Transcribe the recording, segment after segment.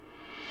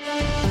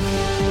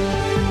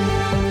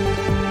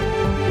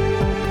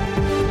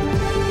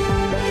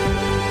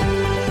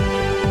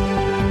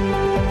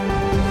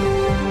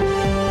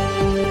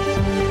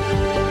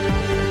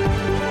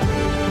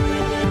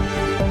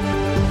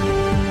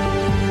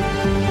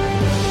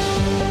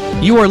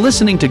You are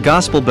listening to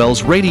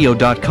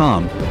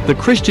GospelBellsRadio.com, the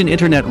Christian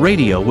internet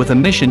radio with a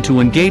mission to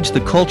engage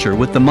the culture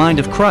with the mind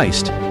of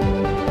Christ.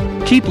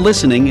 Keep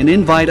listening and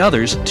invite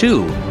others,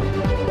 too.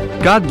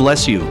 God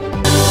bless you.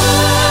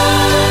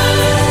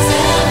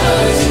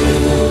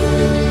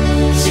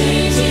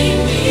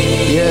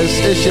 Yes,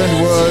 ancient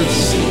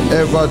words,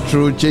 ever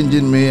true,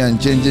 changing me and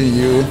changing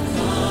you.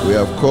 We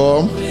have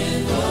come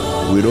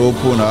with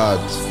open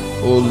hearts.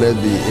 Oh, let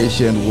the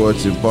ancient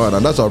words impart.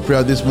 And that's our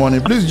prayer this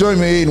morning. Please join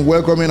me in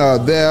welcoming our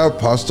dear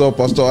Pastor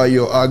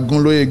Ayo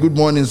Agunloye. Good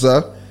morning,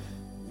 sir.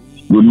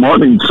 Good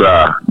morning,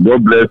 sir.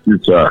 God bless you,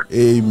 sir.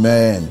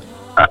 Amen.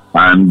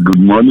 And good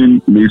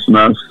morning,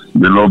 listeners.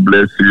 The Lord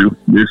bless you.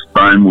 This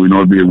time will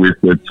not be a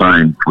wasted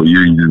time for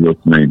you in Jesus'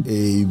 name.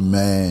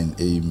 Amen.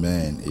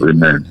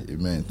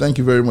 Amen. Thank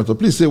you very much. So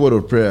please say a word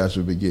of prayer as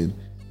we begin.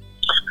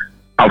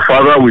 Our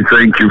Father, we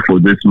thank you for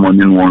this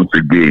morning once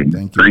again.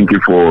 Thank you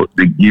for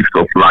the gift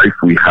of life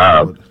we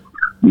have. Lord.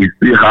 We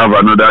still have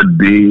another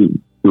day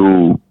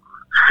to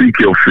seek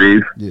your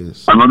face,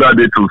 yes. Another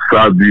day to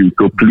serve you,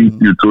 to please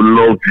you, to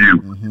love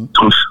you,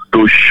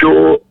 to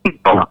show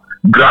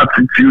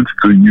gratitude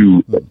to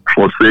you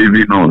for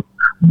saving us.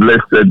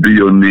 Blessed be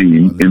your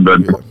name. Hallelujah. In the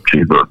name of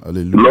Jesus.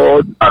 Hallelujah.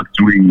 Lord, as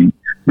we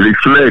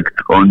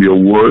reflect on your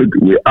word,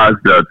 we ask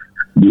that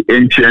the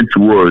ancient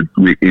words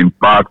will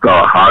impact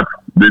our hearts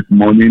this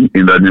morning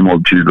in the name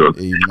of Jesus.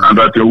 Amen. And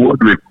that your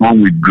word will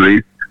come with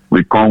grace,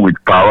 will come with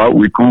power,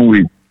 will come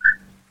with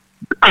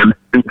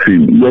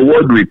anything. Your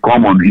word will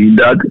come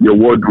unhindered. Your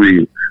word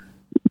will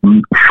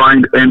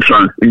find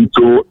entrance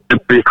into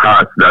every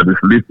heart that is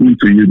listening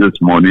to you this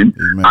morning.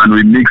 Amen. And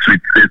we mix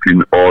with faith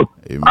in us.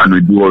 Amen. And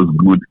we do us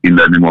good in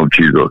the name of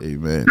Jesus.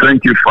 Amen.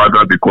 Thank you,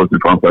 Father, because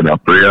you've answered our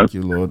prayer. Thank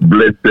you, Lord.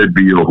 Blessed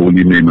be your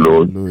holy name,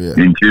 Lord. Hallelujah.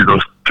 In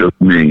Jesus'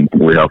 name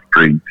we have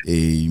prayed.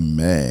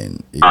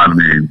 Amen.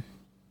 Amen.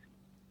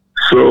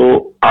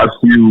 So, as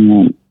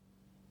you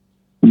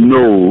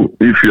know,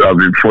 if you have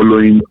been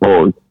following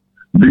us,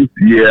 this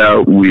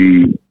year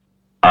we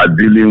are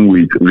dealing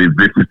with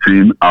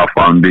revisiting our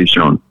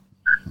foundation.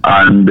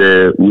 And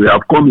we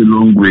have come a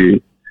long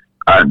way.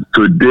 And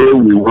today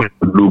we want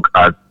to look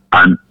at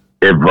an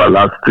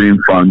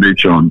everlasting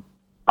foundation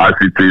as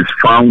it is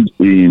found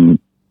in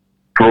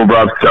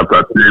Proverbs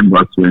chapter 10,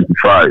 verse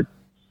 25.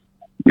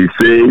 It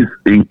says,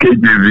 in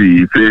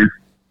KJV, it says,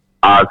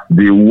 as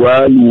the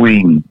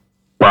whirlwind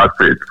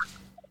passes,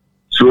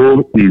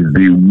 so is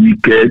the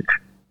wicked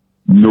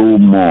no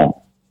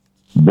more,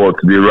 but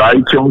the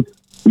righteous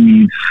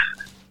is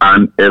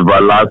an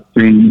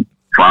everlasting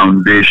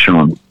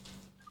foundation.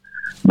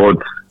 But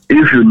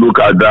if you look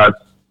at that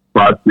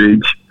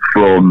passage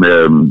from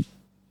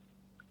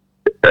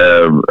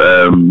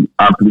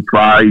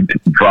Amplified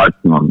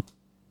Version,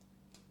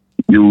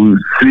 you will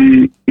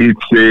see it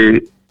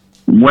say,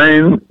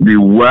 when the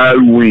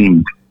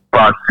whirlwind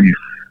passes,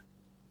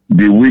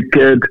 the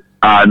wicked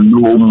are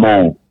no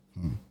more,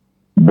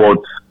 but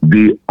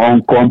the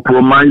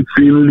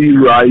uncompromisingly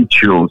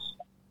righteous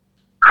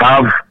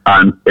have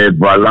an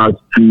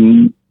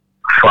everlasting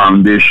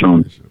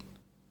foundation.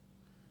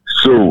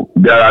 So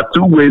there are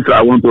two ways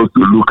I want us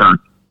to look at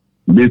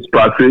this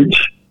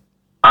passage.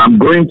 I'm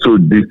going to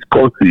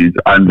discuss it,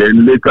 and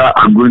then later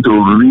I'm going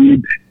to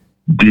read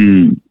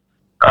the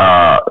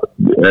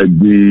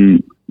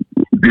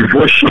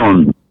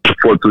devotion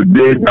for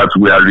today that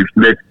we are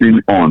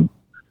reflecting on,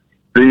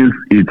 since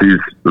it is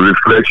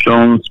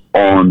reflections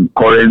on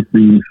current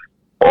things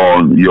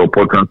on your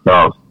potter's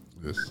house.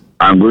 Yes.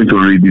 I'm going to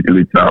read it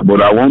later,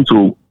 but I want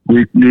to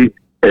quickly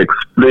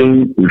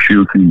explain a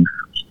few things.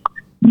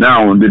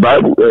 Now, the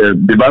Bible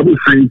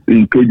says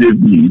in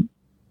KJV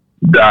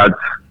that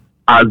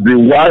as the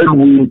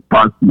whirlwind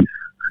passes,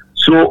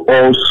 so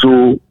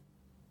also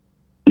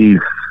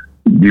is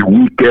the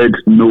wicked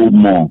no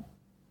more,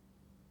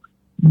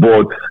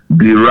 but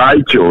the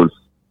righteous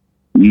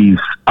is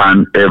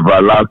an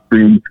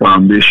everlasting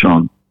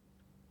foundation.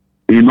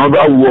 In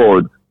other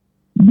words,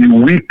 the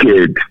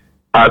wicked,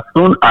 as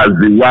soon as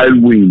the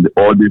whirlwind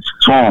or the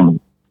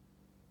storm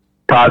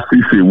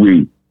passes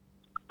away,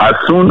 as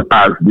soon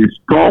as the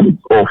storm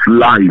of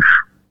life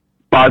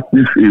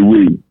passes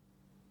away,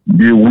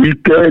 the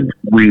wicked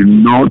will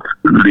not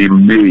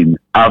remain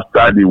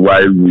after the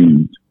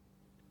whirlwind.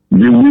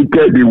 The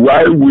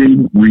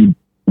whirlwind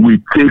will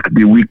take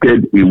the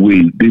wicked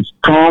away. The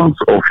storms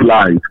of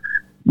life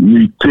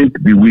will take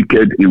the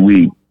wicked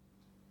away.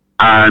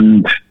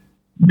 And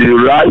the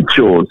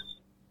righteous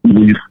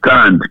will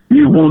stand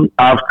even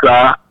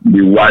after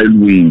the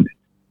whirlwind,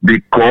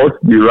 because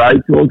the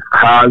righteous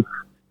has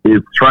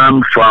a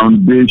firm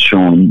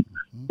foundation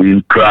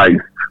in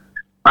Christ.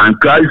 And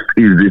Christ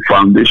is the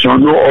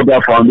foundation. No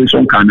other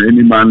foundation can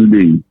any man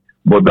lay,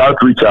 but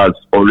that which has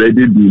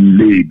already been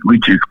laid,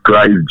 which is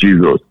Christ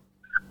Jesus.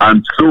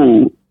 And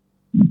so,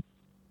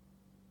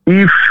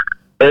 if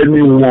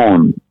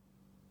anyone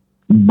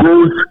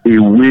goes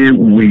away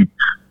with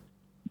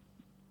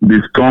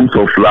the storms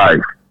of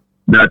life,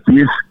 that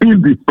is,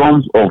 if the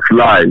storms of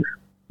life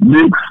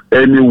makes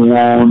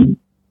anyone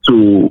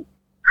to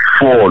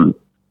fall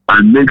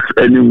and makes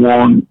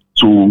anyone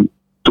to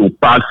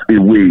pass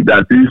away,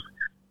 that is,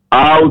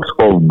 out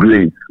of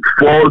grace,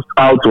 falls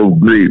out of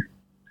grace,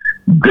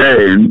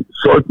 then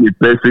such a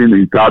person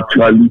is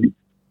actually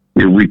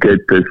a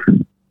wicked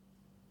person.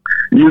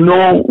 You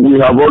know, we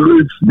have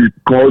always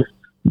discussed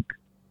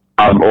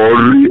or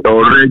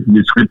read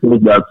the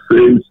scriptures that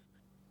says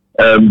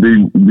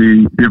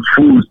the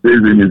fool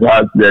says in his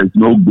heart there is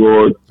no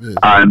God, yes,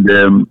 and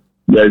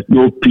there is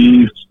no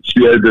peace,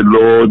 fear the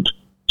Lord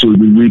to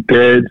the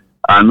wicked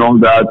and all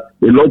that.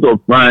 A lot of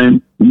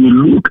times we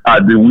look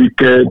at the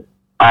wicked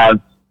as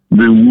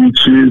the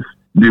witches,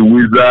 the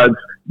wizards,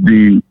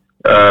 the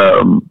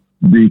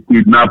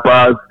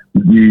kidnappers,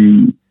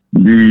 the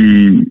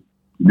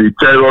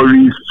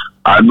terrorists,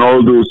 and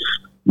all those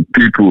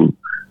people.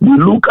 We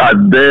look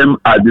at them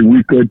as the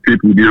wicked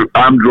people, the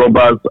armed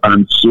robbers,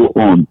 and so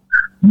on.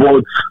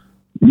 But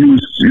we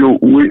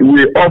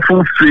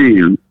often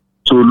fail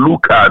to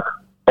look at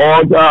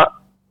other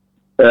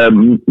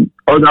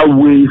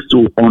ways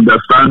to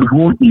understand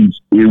who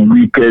is a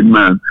wicked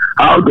man.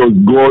 How does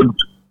God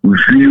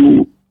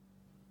view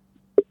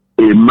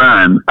a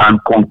man and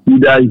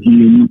consider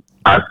him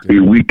as a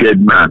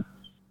wicked man?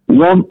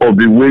 One of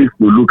the ways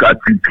to look at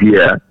it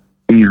here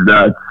is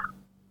that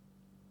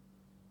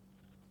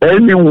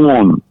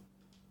anyone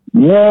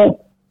who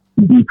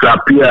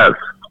disappears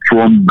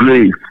from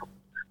grace,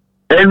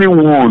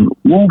 anyone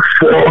who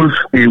falls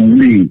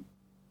away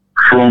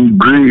from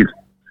grace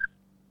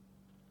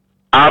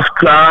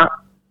after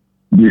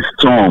the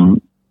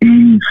storm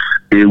is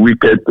a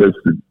wicked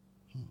person.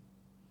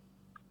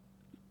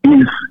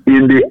 Is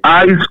in the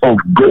eyes of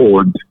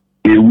God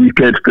a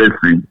wicked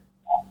person,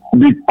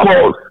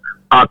 because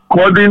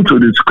according to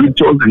the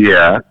scriptures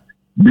here,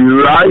 the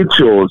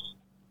righteous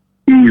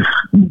is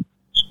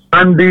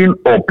standing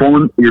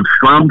upon a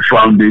firm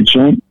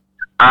foundation,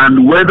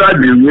 and whether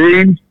the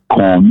rains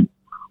come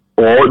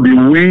or the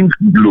winds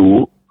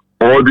blow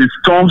or the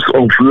storms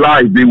of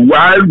life, the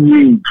wild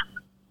winds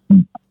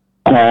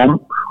come,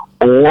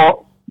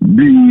 or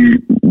the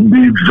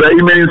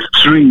vehement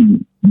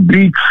stream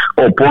beats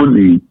upon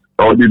it,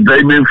 or the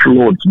vehement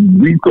flood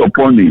beats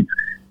upon it,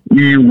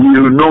 he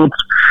will not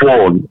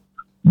fall,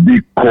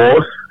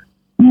 because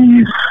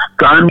he is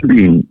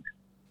standing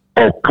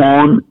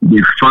upon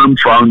the firm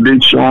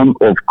foundation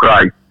of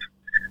Christ.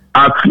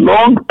 As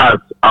long as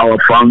our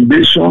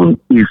foundation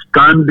is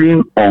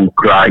standing on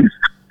Christ,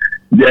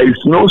 there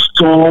is no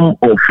storm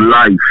of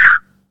life,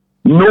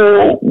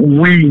 no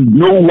wind,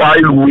 no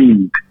wild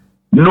wind,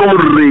 no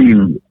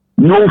rain,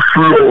 no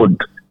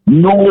flood,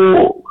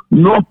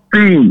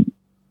 nothing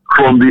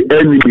from the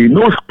enemy,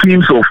 no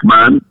schemes of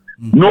man,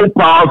 no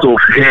powers of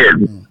hell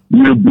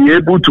will be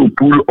able to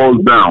pull us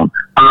down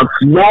as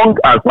long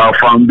as our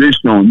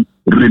foundation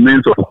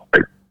remains on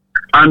Christ.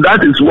 And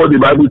that is what the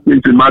Bible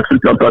says in Matthew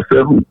chapter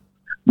 7,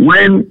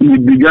 when he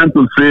began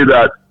to say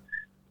that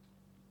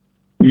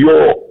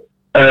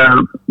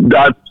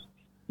that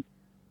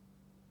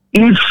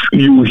if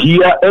you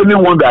hear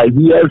anyone that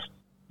hears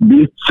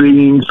these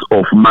sayings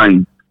of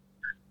mine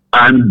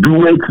and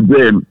doeth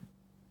them,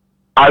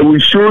 I will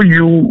show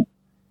you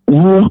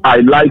whom I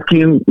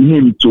liken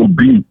him to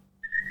be.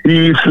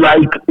 He is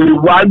like a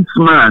wise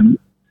man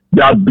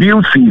that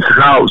builds his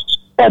house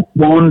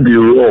upon the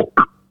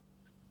rock,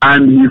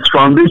 and his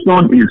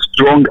foundation is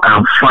strong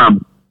and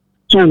firm.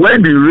 So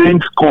when the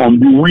rains come,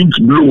 the winds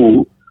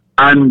blow,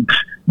 and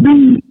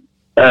the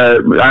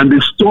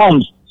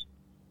storms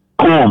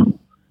come,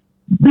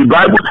 the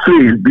Bible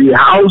says the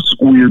house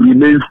will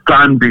remain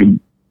standing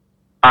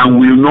and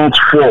will not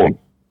fall,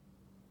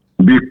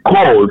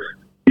 because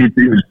it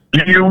is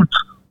built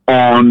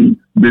on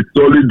the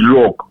solid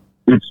rock.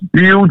 It's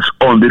built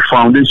on the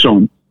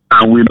foundation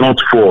and will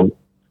not fall.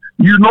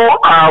 You know,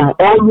 I've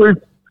always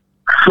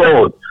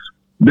thought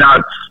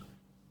that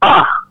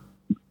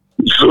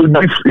so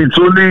this it's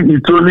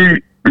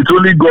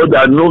only God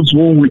that knows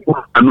who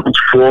cannot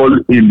fall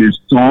in the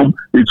storm.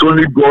 It's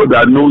only God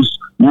that knows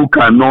who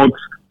cannot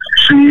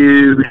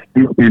fail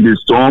in the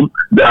storm.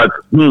 That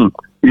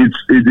it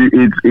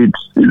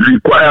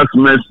requires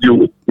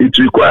mercy. It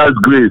requires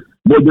grace.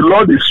 But the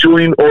Lord is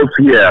showing us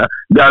here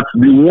that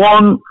the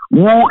one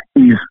who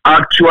is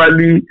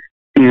actually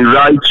a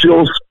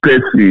righteous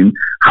person,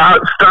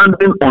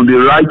 standing on the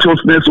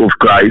righteousness of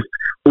Christ,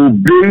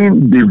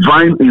 obeying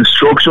divine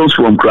instructions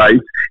from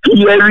Christ,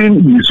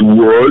 hearing his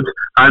words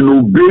and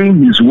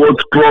obeying his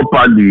words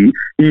properly,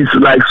 is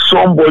like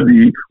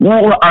somebody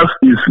who has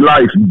his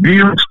life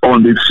built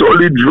on the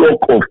solid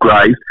rock of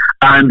Christ,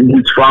 and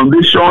his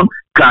foundation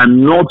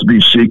cannot be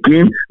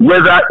shaken,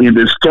 whether in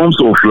the storms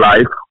of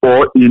life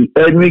or in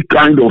any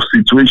kind of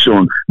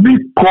situation,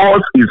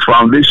 because his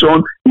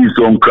foundation is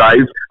on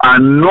Christ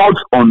and not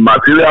on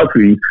material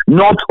things,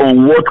 not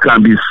on what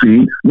can be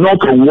seen,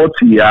 not on what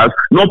he has,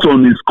 not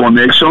on his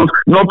connections,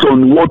 not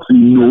on what he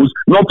knows,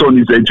 not on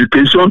his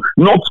education,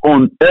 not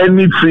on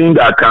anything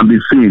that can be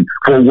seen.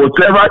 For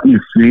whatever is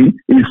seen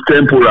is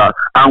temporal,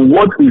 and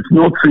what is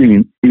not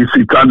seen is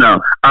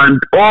eternal. And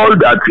all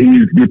that he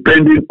is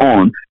depending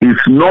on is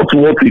not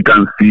what he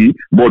can see,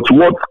 but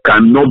what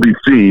cannot be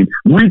seen,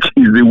 which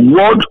is the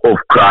word of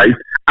Christ,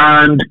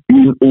 and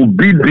in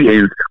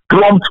obedience,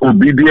 prompt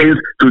obedience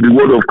to the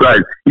word of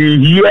Christ. He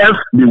hears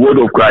the word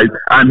of Christ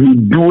and he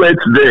doeth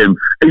them.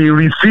 He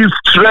receives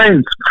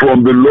strength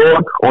from the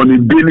Lord on a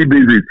daily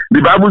basis.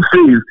 The Bible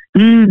says,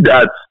 he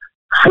that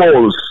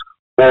falls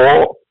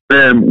or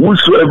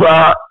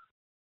whosoever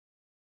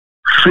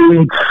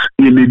faints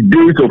in the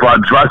days of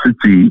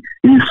adversity,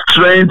 his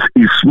strength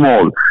is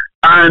small.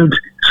 And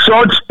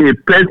such a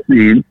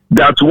person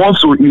that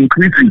wants to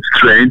increase his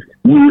strength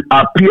will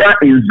appear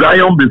in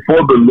Zion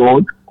before the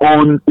Lord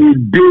on a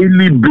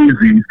daily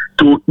basis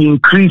to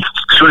increase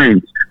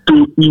strength,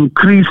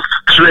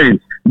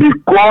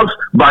 because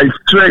by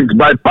strength,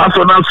 by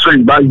personal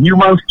strength, by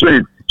human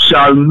strength,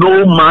 shall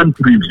no man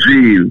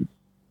prevail.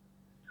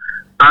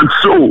 And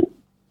so,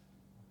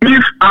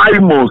 if I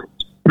must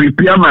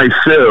prepare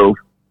myself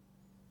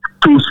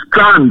to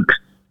stand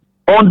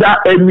under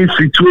any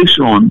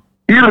situation,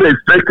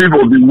 irrespective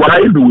of the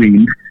wild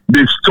wind,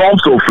 the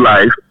storms of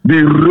life,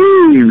 the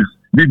rains,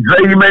 the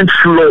vehement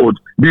flood,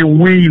 the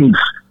winds,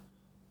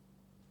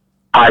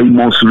 I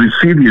must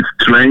receive his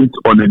strength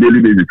on a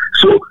daily basis.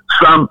 So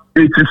Psalm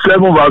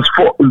 84 verse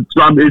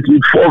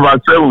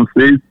 7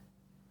 says,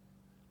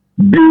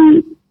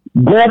 they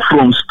go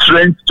from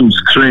strength to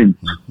strength,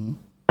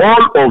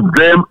 all of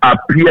them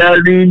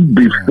appearing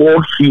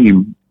before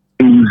him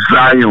in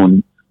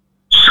Zion.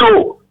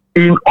 So,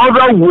 in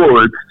other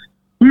words,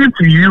 if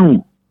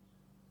you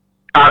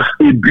as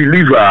a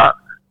believer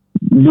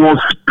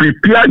must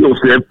prepare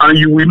yourself, and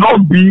you will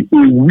not be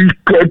a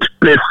wicked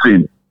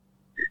person.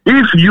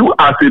 If you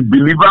as a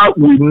believer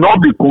will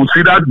not be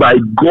considered by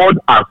God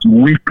as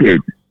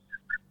wicked,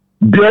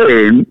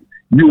 then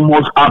you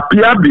must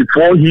appear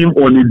before him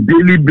on a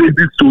daily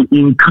basis to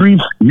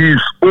increase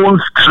his own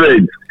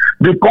strength,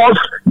 because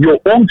your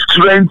own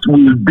strength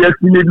will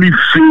definitely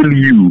fail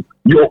you.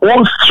 Your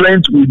own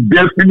strength will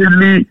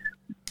definitely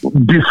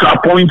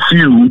disappoint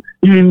you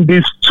in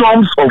the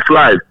storms of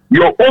life.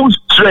 Your own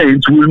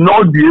strength will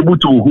not be able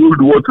to hold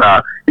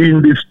water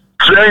in the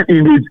strength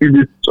in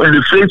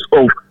the face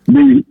of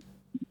the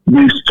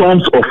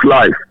storms of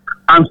life.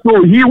 And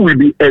so he will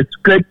be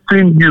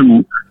expecting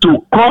you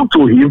to come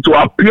to him, to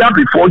appear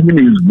before him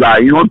in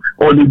Zion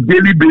on a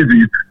daily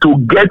basis, to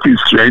get his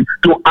strength,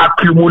 to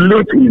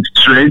accumulate his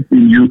strength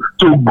in you,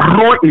 to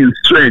grow in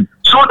strength,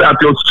 so that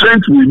your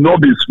strength will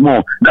not be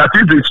small. That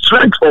is, the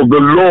strength of the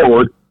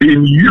Lord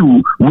in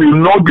you will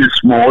not be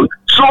small.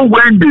 So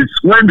when the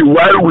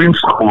wild winds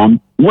come,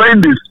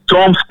 when the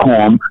storms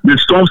come, the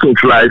storms of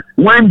life,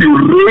 when the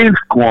rains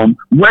come,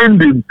 when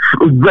the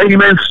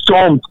vehement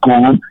storms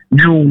come,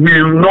 you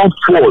will not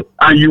fall,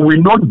 and you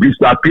will not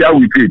disappear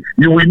with it.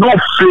 You will not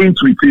faint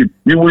with it.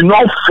 You will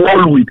not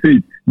fall with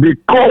it.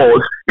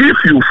 Because if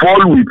you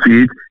fall with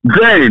it,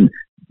 then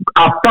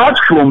apart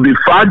from the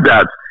fact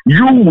that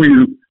you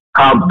will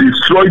have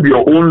destroyed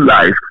your own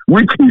life,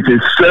 which is a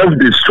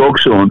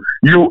self-destruction,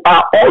 you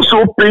are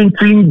also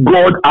painting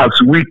God as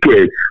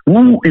wicked,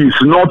 who is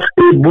not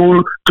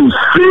able to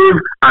save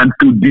and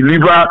to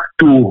deliver,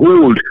 to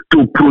hold,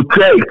 to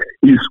protect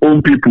his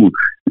own people.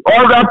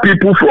 Other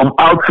people from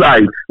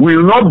outside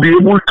will not be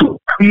able to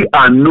see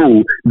and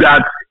know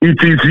that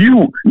it is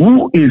you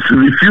who is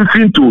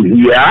refusing to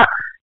hear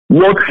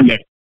what he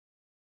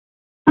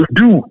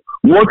do,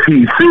 what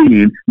he is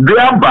saying,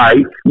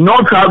 thereby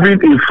not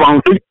having a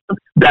foundation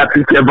that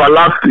is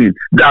everlasting,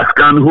 that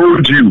can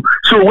hold you.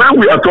 So when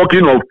we are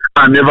talking of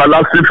an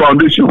everlasting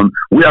foundation,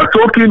 we are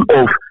talking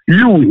of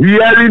you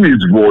hearing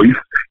his voice,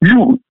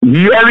 you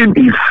hearing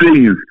his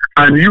sayings,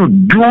 and you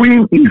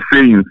doing his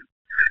sayings.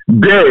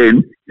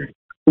 Then,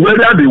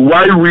 whether the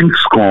wild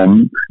winds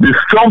come, the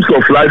storms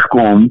of life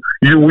come,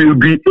 you will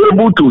be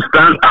able to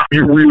stand, and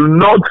you will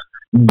not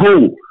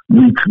go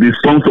with the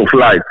storms of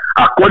life.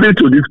 According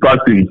to this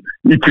passage,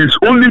 it is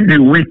only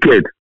the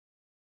wicked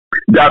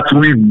that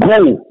will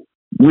go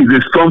with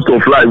the storms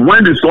of life.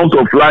 When the storms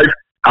of life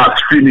has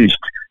finished,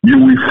 you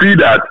will see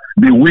that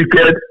the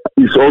wicked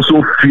is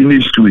also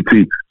finished with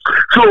it.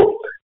 So,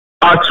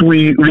 as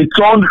we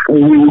return,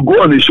 we will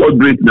go on a short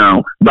break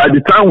now. By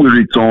the time we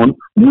return,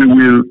 we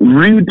will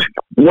read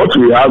what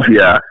we have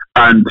here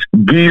and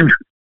give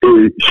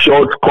a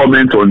short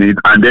comment on it,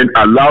 and then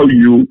allow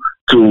you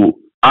to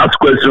ask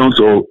questions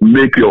or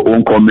make your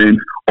own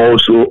comments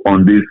also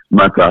on this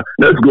matter.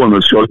 Let's go on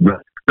a short break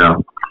now.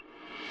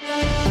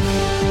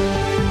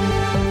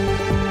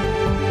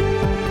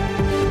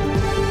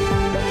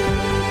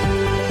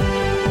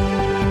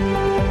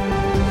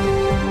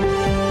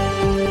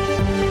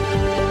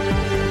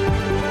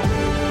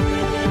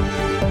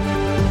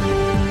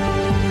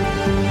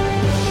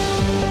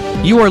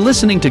 You are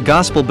listening to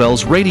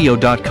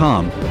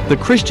GospelBellsRadio.com, the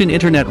Christian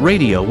internet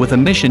radio with a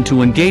mission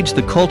to engage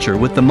the culture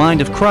with the mind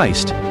of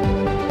Christ.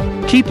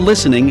 Keep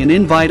listening and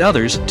invite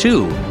others,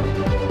 too.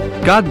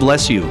 God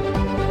bless you.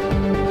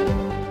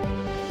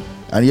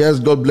 And yes,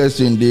 God bless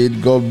you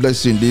indeed. God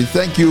bless you indeed.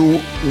 Thank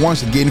you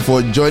once again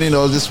for joining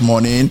us this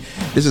morning.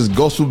 This is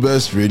Gospel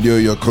Best Radio,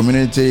 your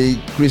community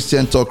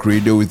Christian talk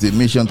radio with a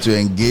mission to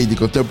engage the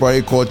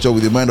contemporary culture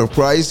with the mind of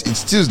Christ.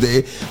 It's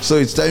Tuesday, so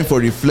it's time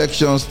for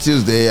Reflections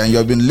Tuesday, and you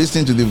have been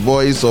listening to the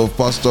voice of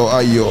Pastor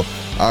Ayo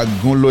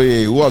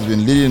Agunloye, who has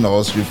been leading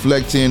us,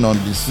 reflecting on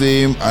the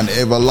same and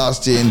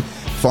everlasting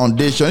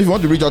foundation. If you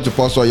want to reach out to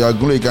Pastor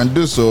Agunloye, you can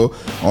do so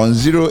on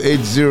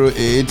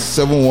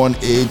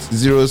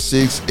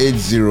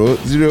 0808-718-0680,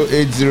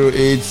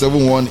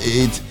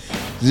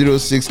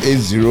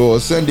 0808-718-0680, or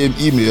send him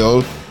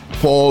email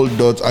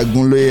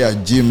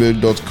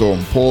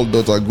paul.agunloye@gmail.com,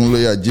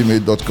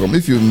 paul.agunloye@gmail.com.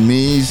 If you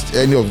missed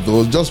any of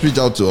those, just reach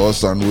out to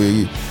us and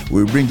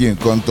we'll bring you in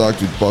contact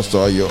with Pastor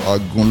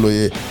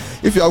Agunloye.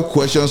 If you have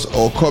questions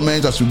or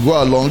comments as we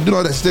go along, do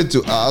not hesitate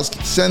to ask.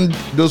 Send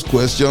those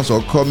questions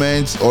or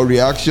comments or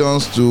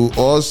reactions to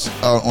us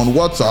on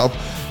WhatsApp.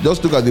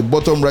 Just look at the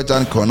bottom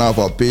right-hand corner of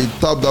our page,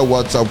 tap that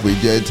WhatsApp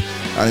widget,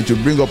 and it will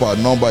bring up our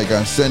number. You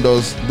can send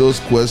us those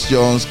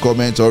questions,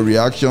 comments, or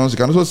reactions. You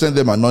can also send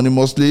them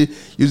anonymously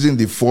using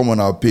the form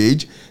on our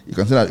page. You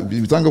can send that.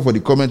 We thank you for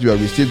the comment we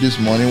have received this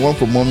morning. One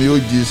from Mommy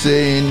Oji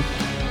saying,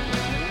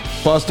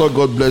 Pastor,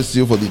 God bless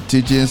you for the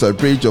teachings. I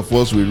pray each of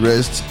us will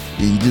rest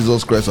in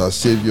Jesus Christ our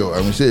Savior.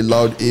 And we say a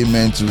loud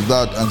amen to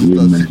that. And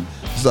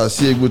Sister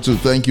Siegbu too,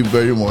 thank you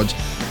very much.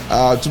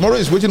 Tomorrow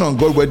is Waiting on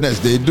God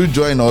Wednesday. Do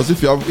join us.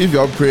 If you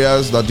have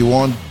prayers that you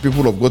want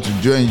people of God to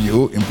join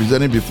you in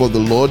presenting before the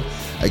Lord,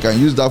 I can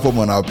use that form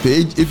on our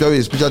page. If you have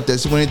a special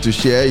testimony to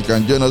share, you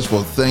can join us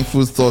for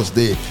Thankful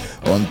Thursday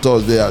on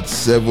Thursday at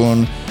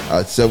 7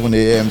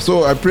 a.m.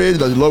 So I pray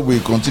that the Lord will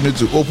continue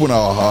to open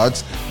our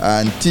hearts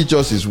and teach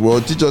us His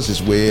word, teach us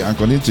His way, and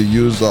continue to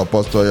use our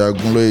Pastor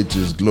Agunloye to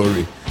His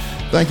glory.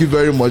 Thank you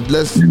very much.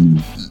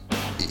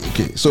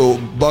 Okay, so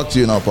back to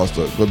you now,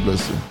 Pastor. God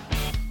bless you.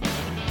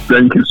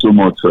 Thank you so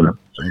much, sir.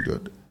 Thank you.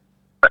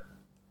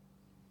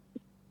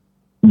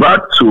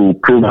 Back to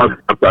Proverbs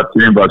chapter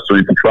 10, verse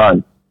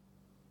 25.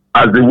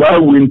 As the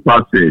wild wind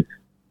passeth,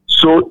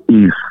 so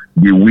is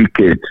the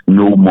wicked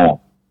no more.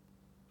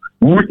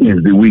 Who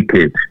is the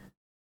wicked?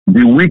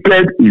 The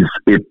wicked is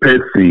a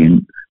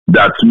person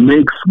that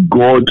makes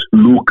God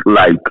look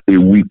like a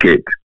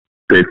wicked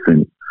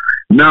person.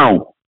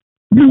 Now,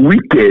 the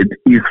wicked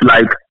is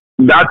like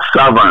that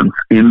servant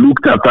in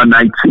Luke chapter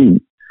 19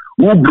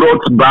 who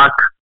brought back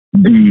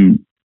the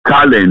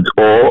talent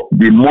or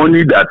the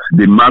money that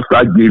the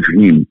master gave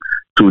him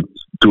to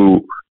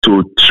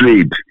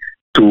trade,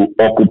 to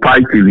occupy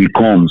till he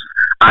comes.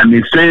 And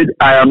he said,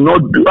 I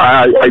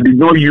did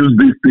not use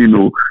this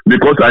thing,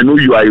 because I know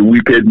you are a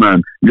wicked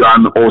man. You are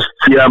an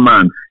austere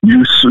man.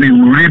 You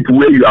reap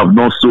where you have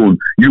not sown.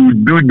 You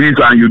do this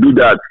and you do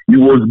that. He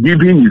was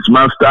giving his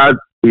master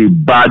a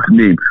bad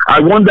name. I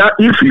wonder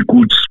if he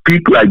could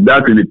speak like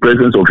that in the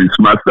presence of his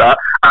master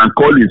and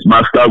call his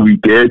master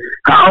wicked,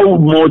 how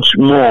much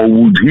more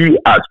would he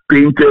have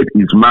painted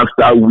his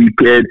master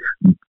wicked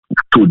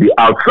to the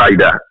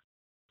outsider?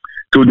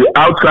 To the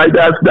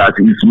outsiders, that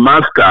his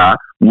master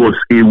was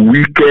a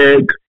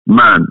wicked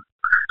man.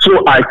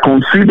 So I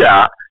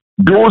consider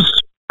those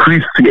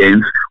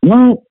Christians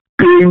who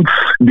paints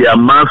their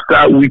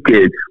master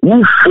wicked,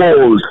 who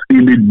falls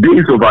in the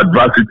days of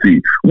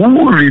adversity,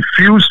 who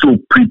refuse to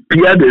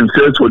prepare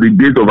themselves for the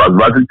days of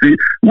adversity,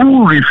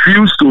 who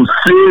refuse to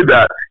say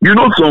that,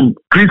 some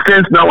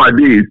Christians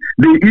nowadays,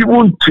 they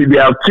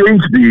have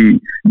changed the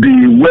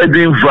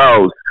wedding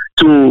vows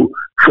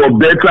for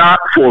better,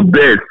 for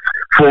best,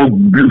 for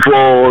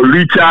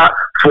richer,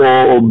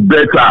 for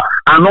better,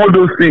 and all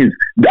those things.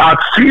 As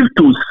if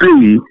to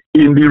say,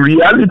 in the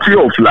reality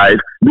of life,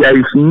 there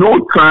is no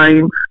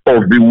time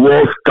of the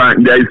worst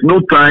time. There is no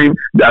time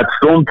that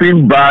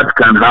something bad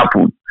can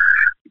happen.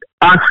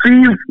 As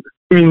if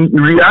in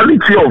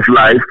reality of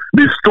life,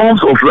 the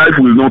storms of life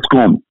will not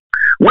come.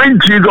 When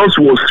Jesus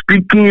was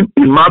speaking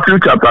in Matthew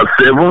chapter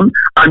 7,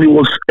 and he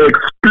was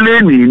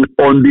explaining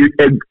on the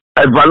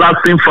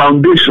everlasting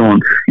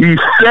foundation, he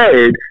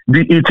said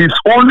it is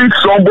only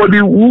somebody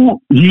who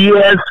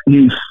hears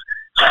his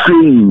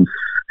sayings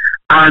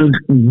and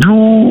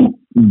do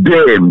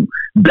them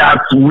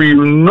that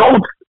will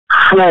not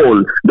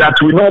fall,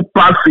 that will not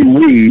pass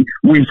away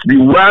with the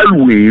wild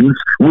winds,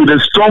 with the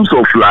storms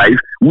of life,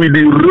 with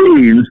the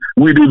rains,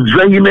 with the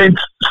vehement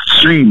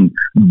stream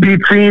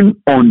beating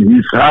on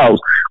his house.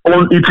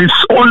 It is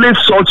only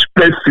such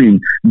person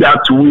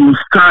that will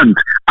stand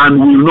and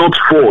will not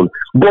fall.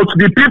 But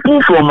the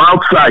people from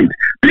outside,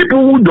 people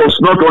who does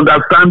not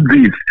understand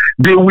this,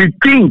 they will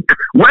think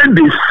when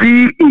they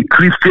see a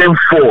Christian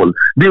fall,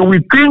 they will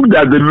think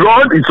that the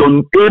Lord is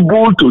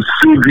unable to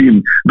save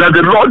him, that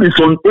the Lord is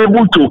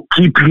unable to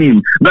keep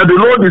him, that the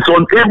Lord is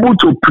unable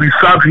to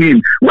preserve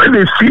him. When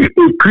they see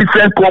a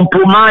Christian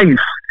compromise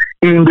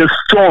in the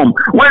storm,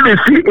 when they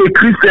see a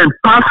Christian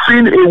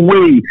passing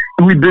away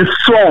with the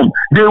storm,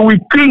 they will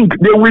think,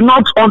 they will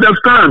not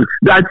understand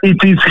that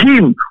it is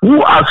him who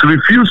has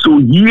refused to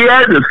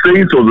hear the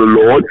sayings of the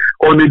Lord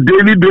on a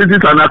daily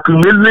basis and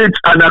accumulate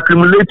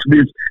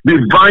this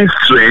divine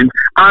strength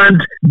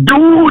and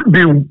do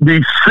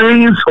the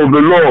sayings of the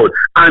Lord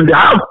and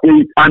have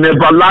an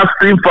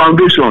everlasting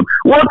foundation.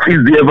 What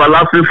is the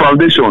everlasting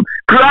foundation?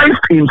 Christ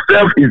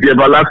himself is the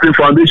everlasting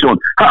foundation.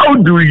 How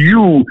do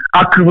you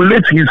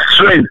accumulate his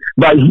strength?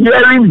 By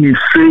hearing his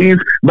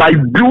sayings, by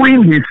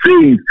doing his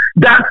sayings.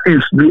 That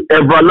is the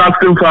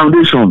everlasting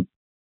foundation.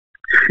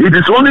 It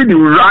is only the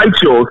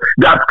righteous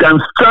that can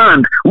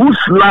stand, whose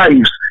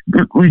lives,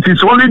 it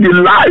is only the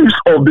lives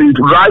of the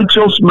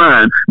righteous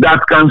man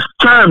that can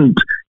stand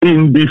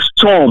in the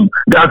storm,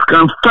 that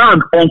can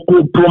stand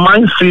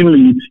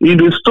uncompromisingly in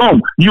the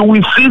storm. You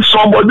will see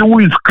somebody who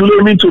is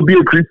claiming to be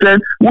a Christian,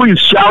 who is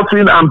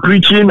shouting and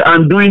preaching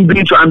and doing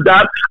this and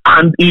that,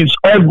 and is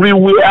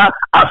everywhere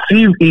as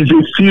if he's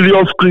a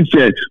serious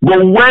Christian.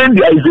 But when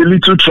there is a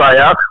little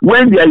trial,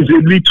 when there is a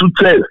little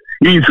test,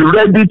 he is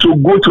ready to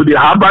go to the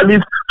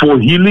herbalist for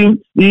healing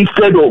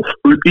instead of,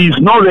 he's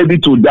not ready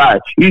to die.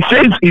 He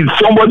says it's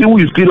somebody who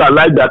is still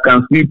alive that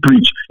can still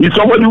preach. It's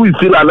somebody who is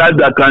still alive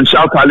that can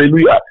shout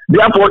hallelujah.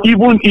 Therefore,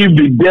 even if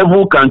the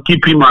devil can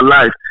keep him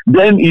alive,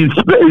 then he's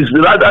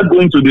rather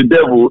going to the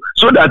devil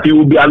so that he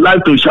will be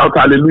alive to shout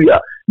hallelujah.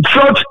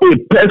 Such a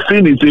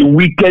person is a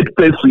wicked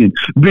person.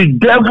 The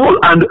devil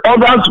and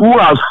others who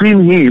have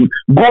seen him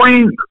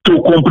going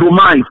to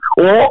compromise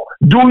or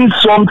doing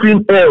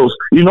something else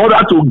in order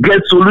to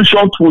get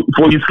solutions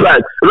for his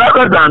life,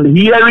 rather than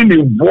hearing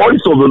the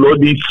voice of the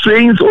Lord, the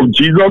sayings of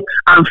Jesus,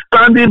 and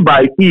standing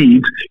by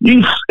it,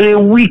 is a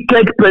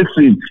wicked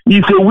person.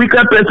 He's a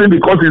wicked person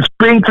because he's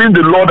painting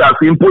the Lord as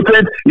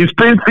impotent. He's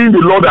painting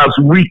the Lord as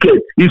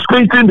wicked. He's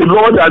painting the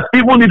Lord as,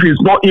 even if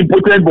he's not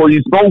impotent, but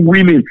he's not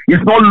willing,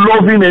 he's not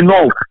loving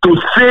enough to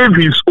save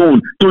his own,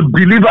 to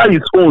deliver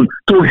his own,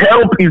 to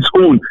help his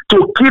own,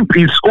 to keep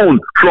his own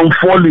from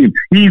falling.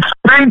 He's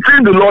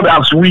painting the Lord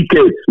as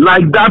wicked,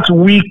 like that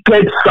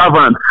wicked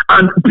servant.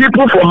 And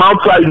people from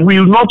outside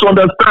will not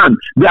understand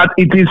that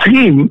it is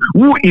him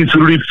who is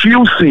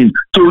refusing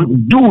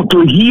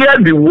to hear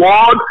the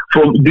word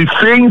from the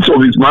sayings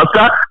of his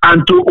master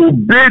and to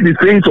obey the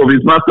sayings of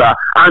his master.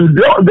 And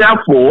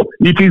therefore,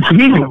 it is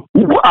him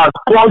who has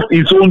caused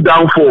his own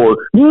downfall,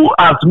 who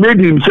has made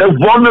himself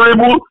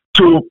vulnerable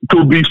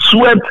to be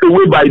swept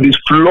away by this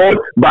flood,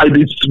 by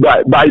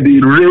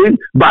the rain,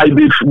 by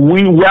the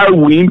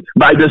whirlwind,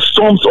 by the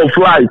storms of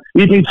life.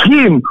 It is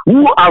him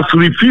who has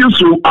refused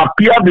to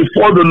appear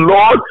before the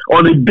Lord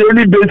on a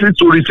daily basis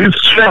to receive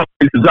strength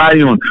in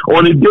Zion,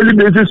 on a daily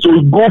basis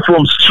to go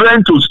from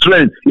strength to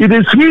strength. It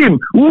is him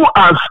who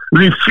has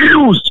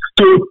refused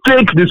to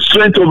take the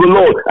strength of the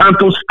Lord and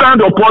to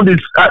stand upon the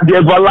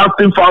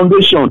everlasting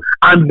foundation.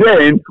 And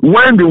then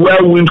when the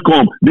whirlwind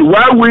comes, the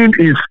whirlwind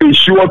is a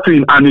sure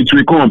thing and it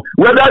will come.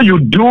 Whether you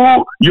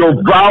do your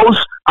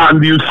vows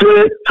and you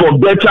say for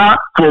better,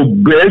 for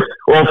best,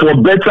 or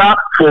for better,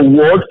 for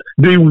worse,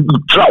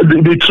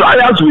 the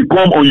trials will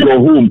come on your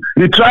home.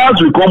 The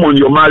trials will come on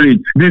your marriage.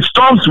 The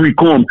storms will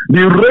come.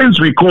 The rains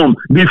will come.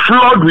 The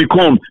flood will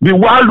come. The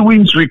wild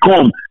winds will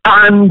come.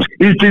 And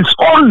it is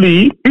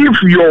only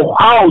if your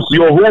house,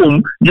 your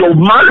home, your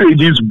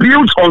marriage is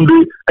built on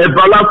the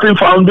everlasting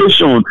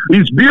foundation,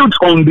 is built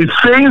on the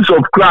sayings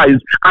of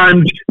Christ,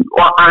 and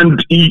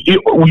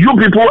you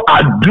people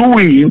are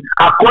doing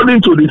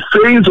according to the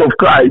sayings of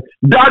Christ,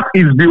 that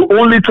is the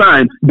only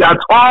time that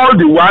all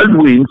the wild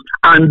winds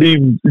and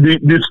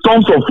the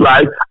storms of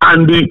life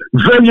and the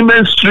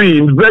vehement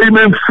streams,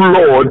 vehement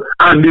flood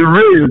and the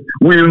rain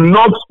will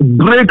not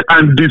break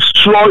and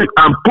destroy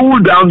and pull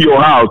down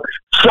your house,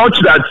 such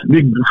that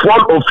the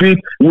fall of it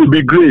will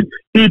be great.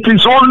 It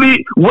is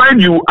only when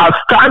you are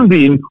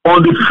standing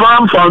on the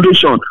firm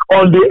foundation,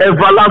 on the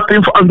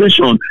everlasting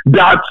foundation,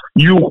 that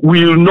you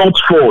will not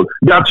fall,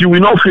 that you will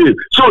not fail.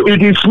 So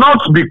it is not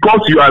because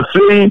you are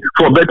saying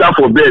for better,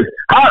 for best.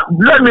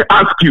 Let me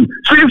ask you,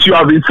 since you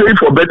have been saying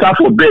for better,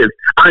 for best,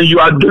 and you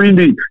are doing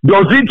it,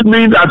 does it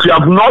mean that you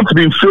have not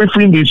been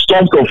facing the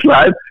storms of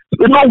life?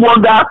 No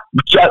wonder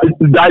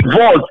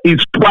divorce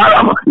is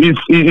paramount,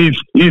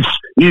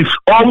 is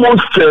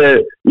almost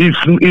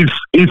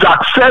is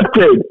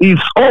accepted, is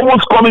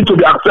almost coming to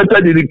be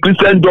accepted in the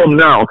Christendom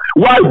now.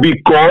 Why?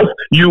 Because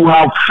you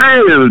have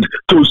failed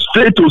to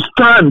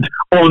stand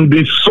on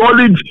the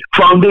solid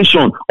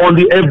foundation, on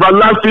the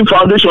everlasting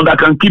foundation that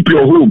can keep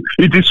your home.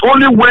 It is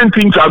only when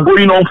things are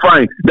going on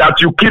fine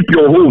that you keep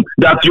your home,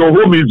 that your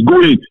home is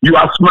going, you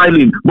are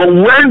smiling. But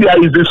when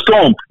there is a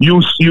storm,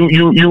 you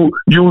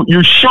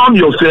shun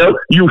yourself,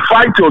 you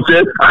fight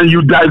yourself, and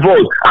you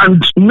divorce.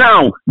 And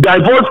now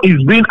divorce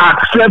is being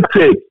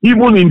accepted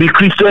even in the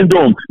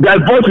Christendom.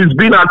 Divorce is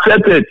being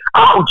accepted.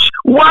 Ouch!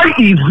 Why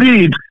is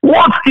it?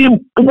 What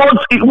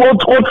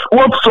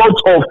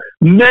sort of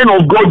men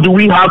of God do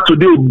we have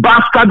today?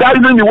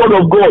 Bastardizing the word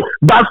of God,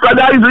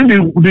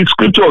 bastardizing the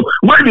scriptures.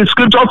 When the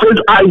scripture says,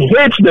 I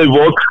hate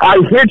divorce, I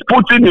hate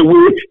putting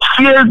away,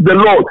 fears the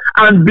Lord.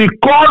 And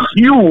because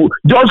you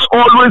just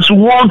always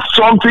want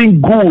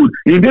something good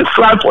in this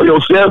life for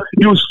yourself, yourself,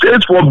 you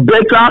search for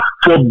better,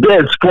 for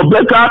best, for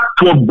better,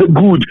 for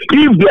good.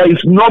 If there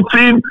is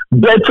nothing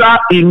better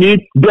in it,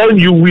 then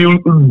you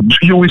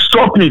will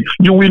stop it.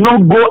 You will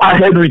not go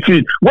ahead with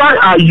it. Why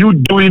are you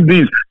doing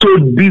this?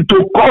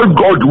 To call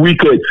God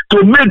wicked,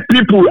 to make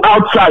people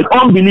outside,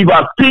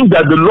 unbelievers, think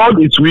that the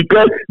Lord is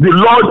wicked, the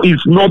Lord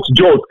is not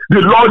just,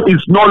 the Lord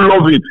is not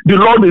loving, the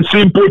Lord is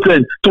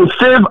impotent to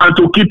save and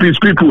to keep his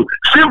people,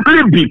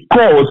 simply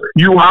because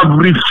you have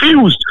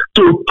refused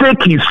to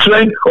take his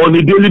strength on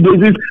a daily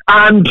basis,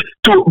 and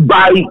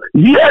by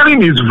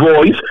hearing his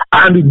voice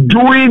and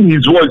doing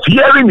his words,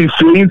 hearing his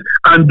sayings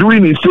and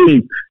doing his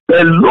sayings.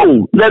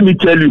 Hello, let me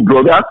tell you,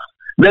 brothers,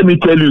 let me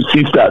tell you,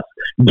 sisters,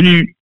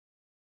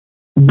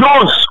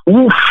 those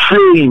who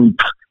faint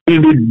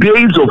in the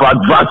days of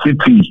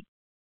adversity,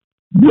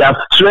 their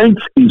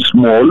strength is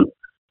small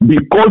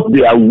because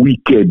they are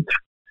wicked,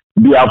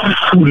 they are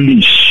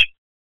foolish.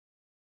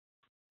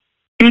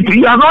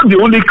 You are not the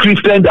only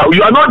Christian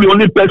you are not the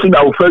only person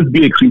that will first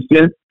be a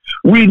Christian.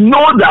 We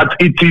know that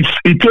it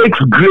takes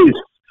grace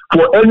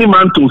for any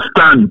man to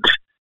stand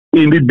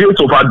in the days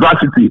of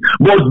adversity.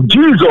 But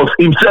Jesus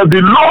himself,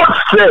 the Lord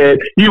said,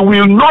 he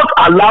will not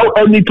allow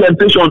any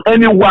temptation,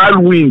 any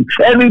wild wind,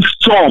 any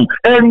storm,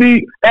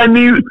 any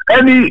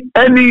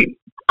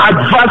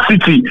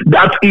adversity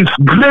that is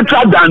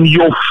greater than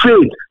your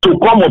faith to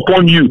come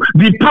upon you.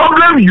 The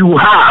problem you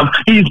have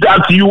is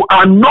that you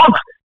are not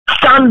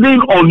standing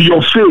on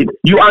your faith.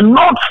 You are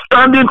not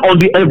standing on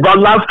the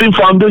everlasting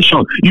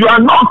foundation. You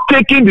are not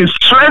taking the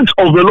strength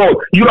of the Lord.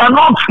 You are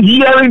not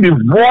hearing the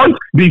voice,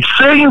 the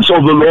sayings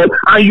of the Lord,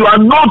 and you are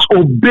not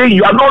obeying.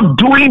 You are not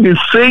doing the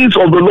sayings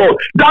of the Lord.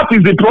 That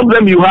is the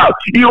problem you have.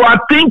 You are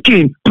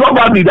thinking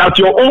probably that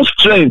your own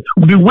strength,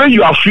 the way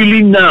you are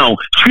feeling now,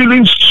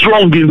 feeling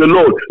strong in the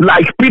Lord,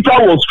 like Peter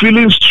was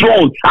feeling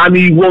strong, and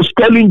he was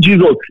telling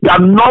Jesus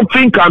that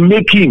nothing can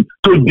make him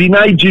to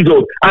deny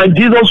Jesus. And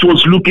Jesus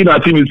was looking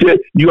at him and said,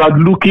 you are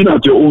looking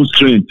at your own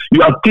strength.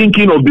 You are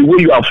thinking of the way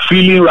you are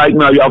feeling right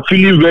now. You are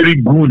feeling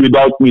very good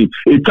about me.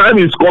 A time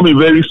is coming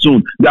very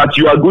soon that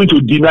you are going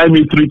to deny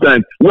me 3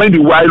 times. When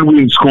the wild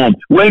winds come,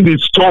 when the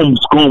storms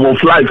come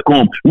of life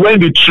come, when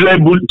the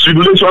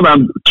tribulation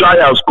and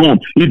trials come,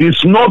 it is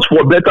not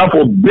for better,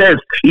 for best.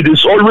 It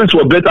is always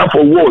for better,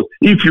 for worse.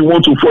 If you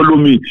want to follow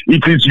me,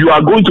 it is you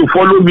are going to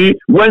follow me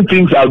when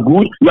things are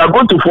good. You are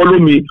going to follow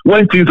me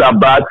when things are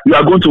bad. You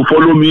are going to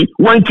follow me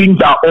when things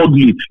are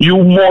ugly.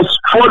 You must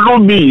follow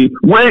me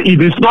when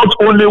it is not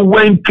only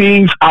when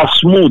things are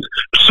smooth.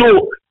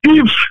 So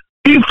if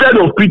instead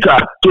of Peter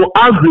to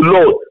ask the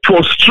Lord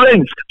for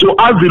strength, to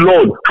ask the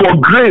Lord for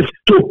grace,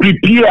 to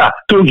prepare,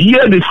 to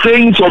hear the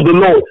sayings of the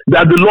Lord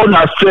that the Lord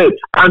has said,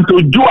 and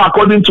to do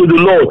according to the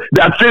Lord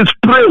that says,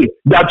 pray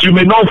that you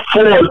may not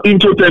fall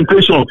into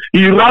temptation,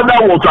 he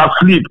rather was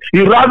asleep.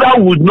 He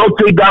rather would not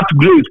take that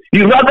grace.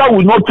 He rather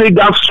would not take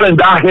that strength,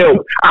 that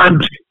help.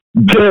 And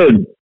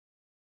then,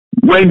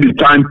 when the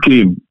time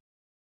came,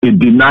 he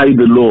denied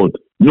the Lord,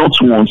 not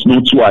once,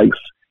 not twice.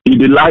 He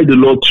denied the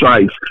Lord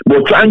thrice.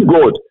 But thank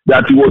God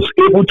that he was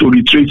able to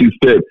retrace his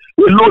steps.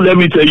 Lord, let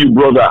me tell you,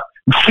 brother,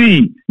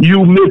 see,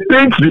 you may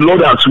paint the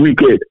Lord as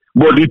wicked,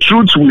 but the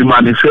truth will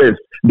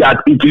manifest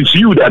that it is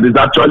you that is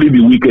actually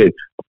the wicked.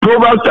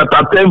 Proverbs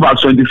chapter 10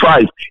 verse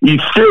 25,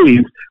 it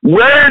says,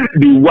 when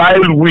the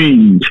wild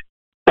wind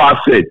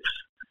passeth,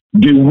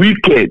 the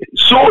wicked,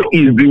 so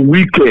is the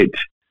wicked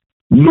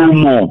no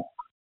more.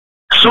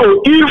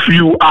 So if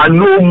you are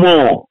no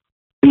more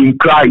in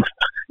Christ,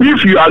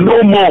 if you are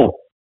no more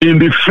in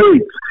the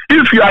faith,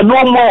 if you are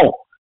no more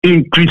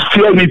in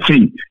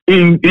Christianity,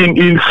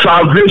 in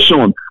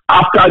salvation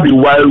after the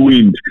wild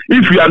wind,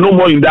 if you are no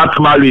more in that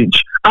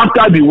marriage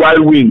after the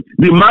wild wind,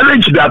 the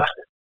marriage that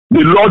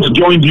the Lord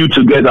joined you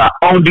together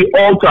on the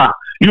altar,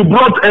 you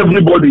brought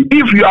everybody.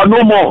 If you are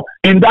no more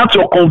in that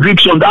your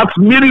conviction, that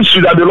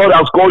ministry that the Lord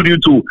has called you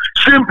to,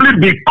 simply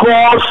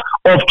because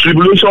of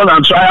tribulation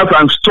and trials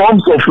and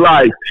storms of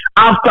life,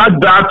 after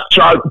that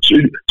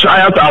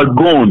trials are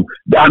gone,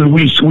 and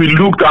we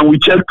looked and we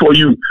checked for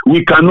you,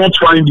 we cannot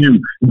find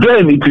you,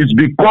 then it is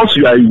because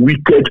you are a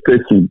wicked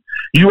person.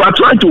 You are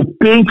trying to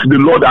paint the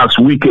Lord as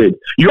wicked.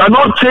 You are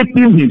not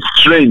taking his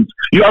strength.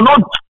 You are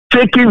not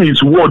taking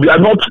his word. You are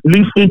not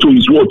listening to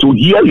his word, to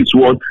hear his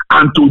word,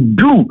 and to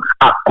do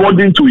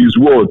according to his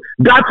word.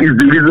 That is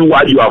the reason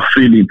why you are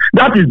failing.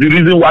 That is the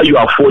reason why you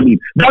are falling.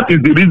 That is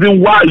the reason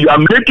why you are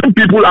making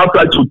people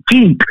outside to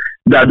think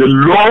that the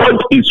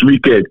Lord is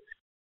wicked.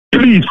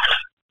 Please,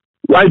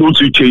 why don't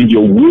you change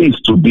your ways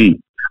today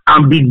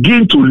and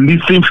begin to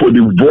listen for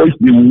the voice,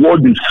 the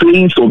word, the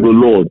sayings of the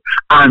Lord,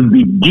 and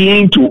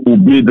begin to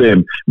obey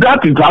them.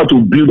 That is how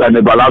to build an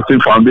everlasting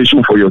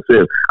foundation for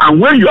yourself. And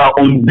when you are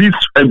on this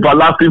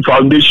everlasting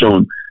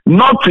foundation,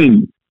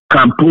 nothing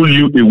can pull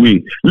you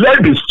away.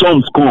 Let the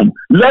storms come.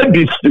 Let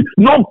this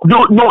no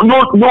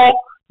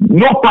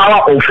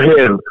power of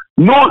hell,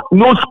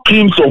 no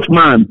schemes of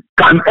man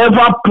can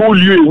ever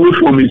pull you away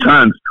from his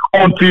hands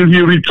until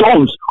he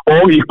returns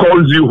or he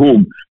calls you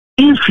home.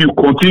 if you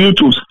continue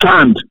to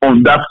stand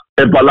on that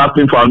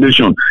everlasting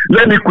foundation.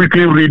 Let me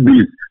quickly read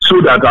this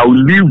so that I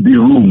will leave the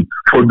room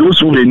for those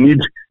who may need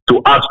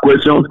to ask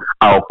questions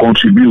or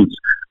contribute.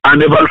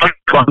 An everlasting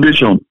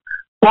foundation.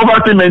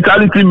 Poverty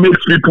mentality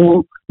makes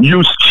people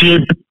use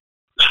cheap,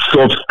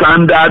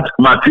 substandard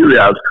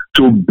materials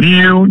to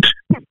build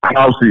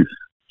houses,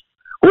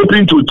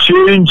 hoping to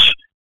change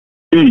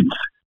it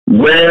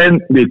when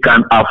they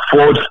can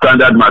afford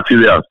standard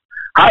materials.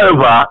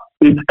 However,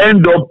 it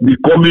ends up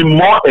becoming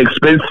more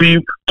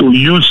expensive to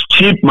use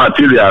cheap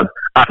materials,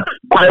 and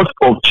the cost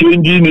of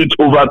changing it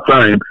over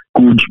time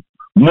could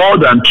more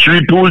than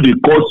triple the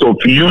cost of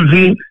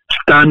using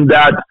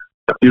standard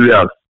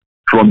materials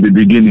from the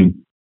beginning.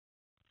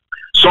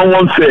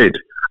 Someone said,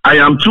 I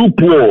am too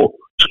poor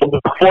to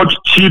afford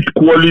cheap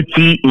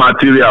quality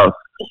materials.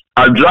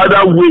 I'd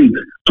rather wait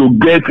to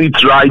get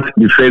it right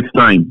the first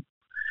time.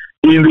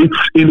 In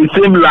the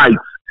same light,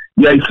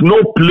 there is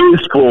no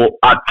place for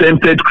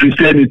attempted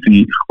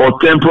Christianity or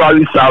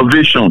temporary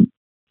salvation.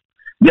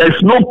 There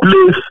is no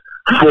place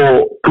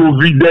for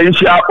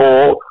providential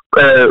or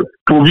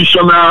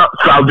provisional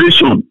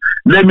salvation.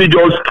 Let me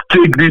just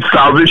take this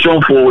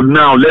salvation for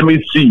now. Let me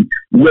see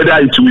whether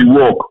it will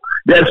work.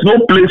 There is no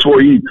place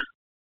for it.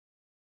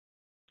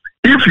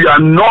 If you are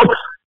not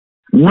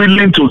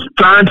willing to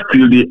stand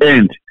till the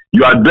end,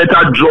 you had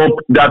better drop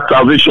that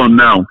salvation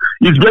now.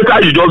 It's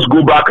better you just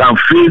go back and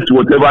face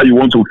whatever you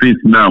want to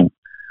face now.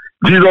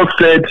 Jesus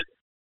said,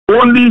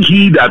 only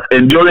he that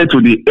endureth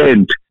to the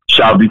end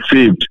shall be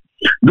saved.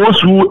 Those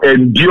who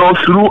endure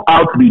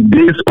throughout the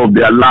days of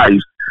their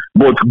lives,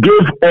 but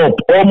gave up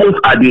almost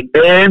at the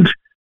end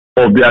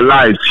of their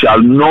lives,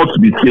 shall not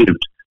be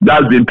saved.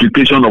 That's the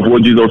implication of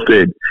what Jesus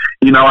said.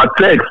 In our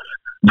text,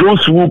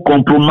 those who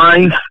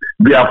compromise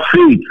their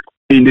faith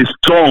in the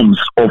storms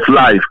of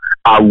life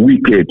are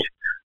wicked.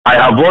 I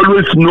have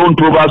always known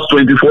Proverbs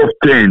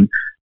 24:10,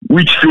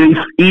 which says,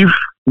 if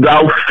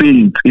thou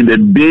faint in the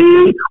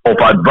day of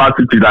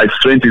adversity, thy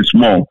strength is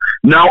small.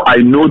 Now I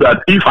know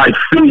that if I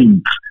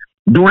faint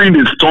during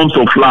the storms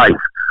of life,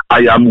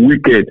 I am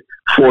wicked,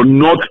 for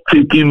not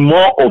taking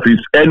more of his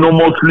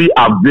enormously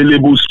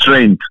available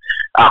strength.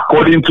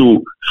 According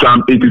to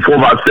Psalm 84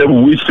 verse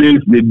 7, which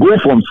says, they go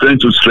from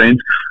strength to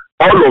strength,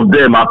 all of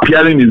them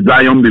appearing in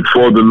Zion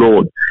before the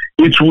Lord.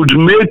 It would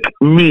make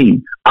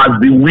me as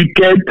the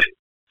wicked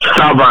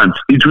servant.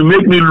 It will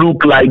make me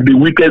look like the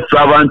wicked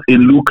servant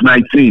in Luke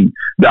 19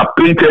 that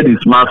painted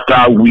his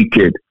master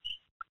wicked.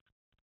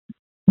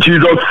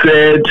 Jesus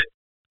said,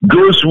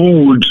 those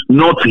who would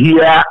not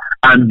hear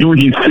and do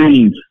his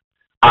sayings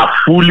are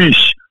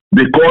foolish,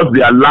 because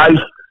their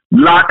lives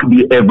lack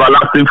the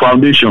everlasting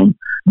foundation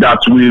that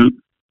will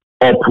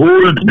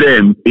uphold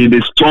them in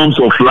the storms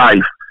of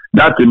life.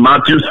 That's in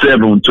Matthew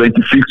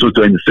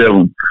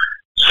 7:26-27.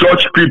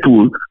 Such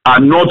people are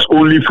not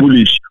only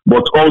foolish,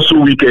 but also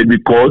wicked,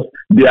 because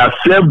their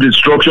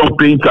self-destruction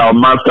paints our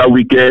master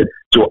wicked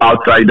to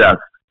outsiders.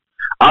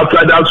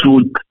 Outsiders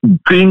would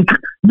think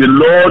the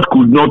Lord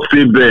could not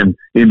save them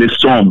in the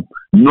storm,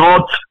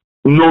 not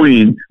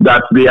knowing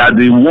that they are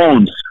the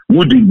ones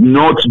who did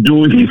not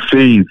do his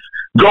sayings.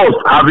 Thus,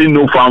 having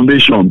no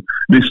foundation,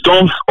 the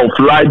storms of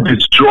life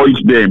destroyed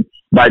them.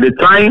 By the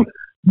time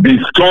the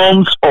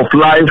storms of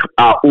life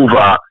are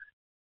over,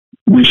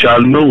 we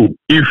shall know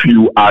if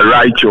you are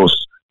righteous,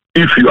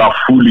 if you are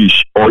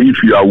foolish, or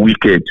if you are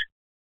wicked.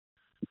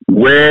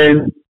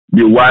 When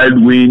the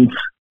wild wind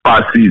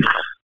passes,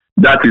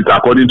 that is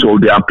according to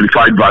the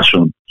Amplified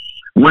Version.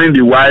 When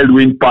the wild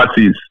wind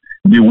passes,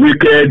 the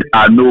wicked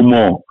are no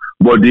more,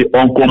 but the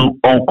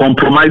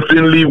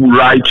uncompromisingly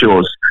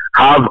righteous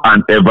have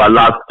an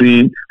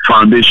everlasting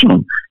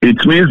foundation.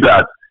 It means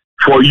that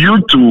for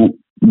you to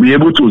be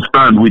able to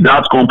stand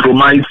without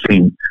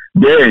compromising,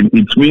 then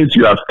it means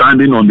you are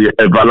standing on the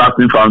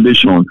everlasting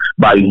foundation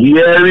by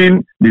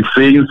hearing the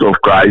sayings of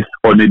Christ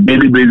on a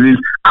daily basis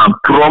and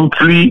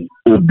promptly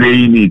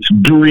obeying it,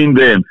 doing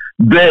them.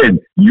 Then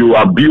you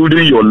are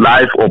building your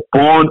life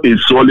upon a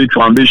solid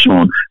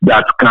foundation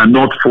that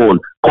cannot fall.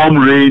 Come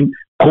rain,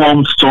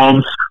 come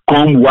storms,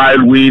 come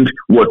wild wind,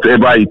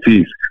 whatever it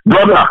is.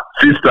 Brother,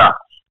 sister,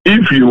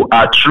 if you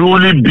are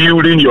truly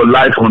building your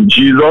life on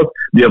Jesus,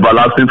 the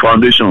everlasting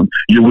foundation,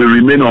 you will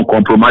remain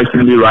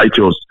uncompromisingly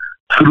righteous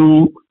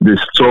through the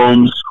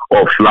storms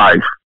of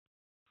life.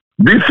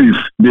 This is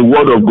the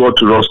word of God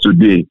to us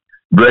today.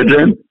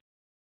 Brethren,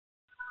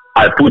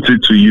 I put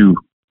it to you.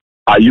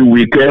 Are you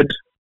wicked?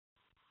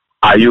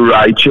 Are you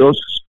righteous?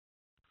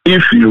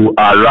 If you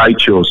are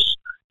righteous,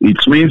 it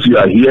means you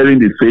are hearing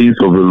the sayings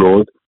of the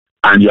Lord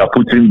and you are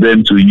putting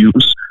them to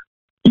use.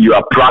 You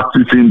are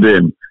practicing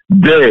them.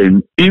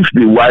 Then, if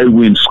the wild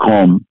winds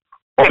come,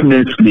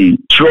 honestly,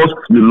 trust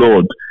the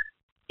Lord.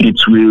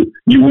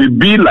 You will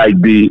be like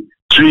the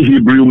 3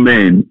 Hebrew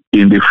men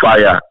in the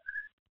fire.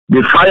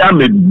 The fire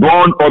may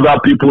burn other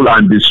people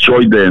and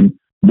destroy them,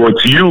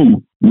 but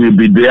you will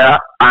be there,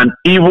 and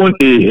even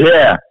a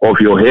hair of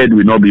your head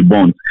will not be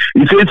burnt.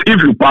 He says,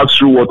 if you pass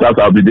through waters,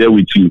 I'll be there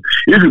with you.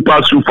 If you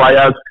pass through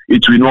fires,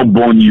 it will not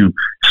burn you.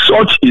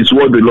 Such is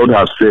what the Lord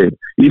has said.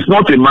 He's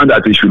not a man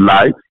that he should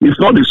lie. He's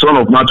not the son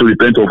of man to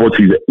repent of what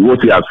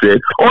he has said.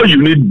 All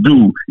you need to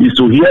do is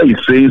to hear his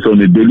sayings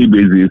on a daily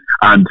basis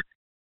and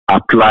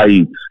apply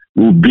it,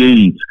 obey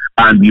it,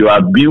 and you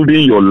are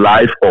building your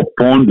life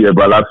upon the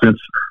everlasting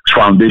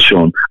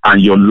foundation,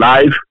 and your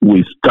life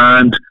will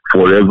stand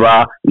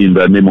forever in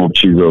the name of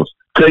Jesus.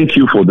 Thank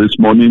you for this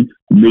morning.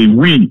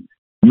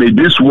 May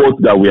this word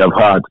that we have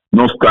heard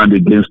not stand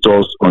against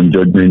us on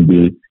Judgment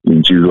Day,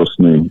 in Jesus'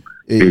 name.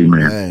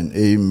 Amen.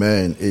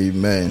 Amen.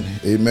 Amen.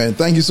 Amen.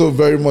 Thank you so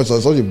very much for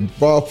such a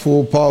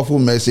powerful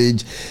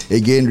message.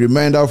 Again,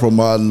 reminder from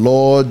our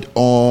Lord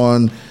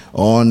on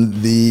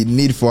the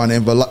need for an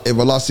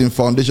everlasting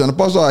foundation.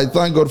 Pastor, I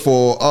thank God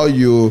for how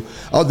the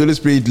Holy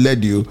Spirit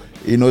led you,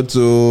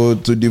 to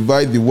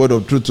divide the word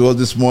of truth to us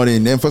this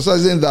morning,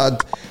 emphasizing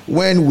that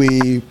when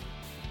we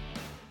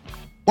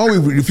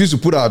refuse to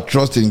put our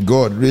trust in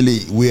God, really,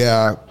 we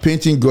are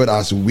painting God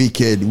as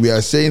wicked. We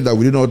are saying that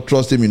we do not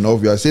trust him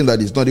enough. We are saying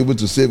that he's not able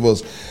to save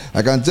us.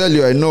 I can tell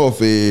you, I know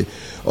of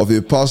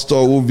a pastor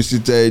who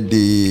visited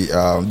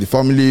the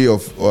family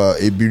of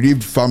a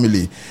bereaved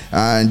family,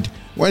 and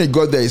when he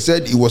got there, he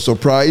said he was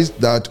surprised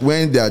that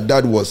when their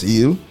dad was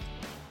ill,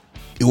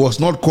 he was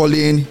not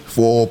calling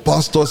for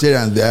pastors here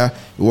and there.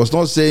 He was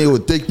not saying, "Oh,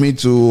 take me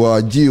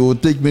to Geo,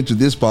 take me to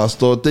this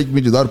pastor, take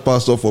me to that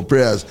pastor for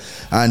prayers."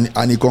 And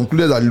he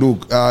concluded that,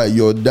 look,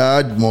 your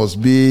dad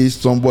must be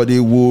somebody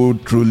who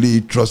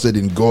truly trusted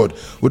in God,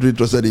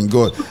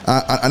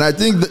 And I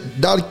think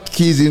that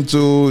keys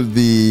into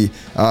the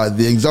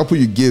example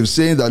you gave,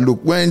 saying that,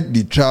 look, when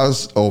the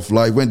trials of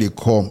life, when they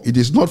come, it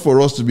is not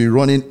for us to be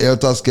running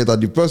helter-skelter.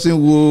 The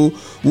person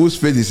whose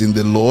faith is in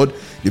the Lord,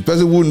 the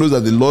person who knows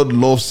that the Lord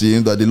loves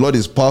him, that the Lord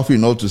is powerful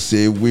enough to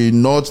save, will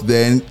not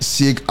then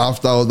seek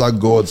after other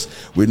gods,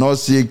 will not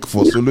seek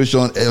for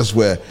solution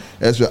elsewhere.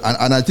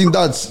 And I think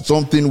that's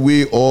something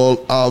we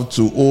all have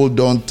to hold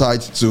on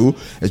tight to,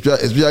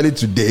 especially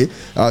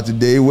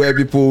today where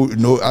people,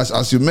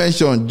 as you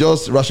mentioned,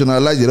 just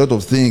rationalize a lot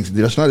of things.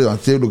 They rationalize and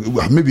say,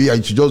 look, maybe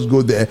I should just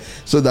go there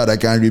so that I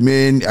can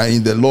remain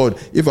in the Lord.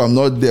 If I'm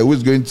not there,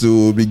 who's going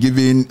to be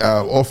giving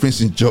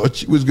offerings in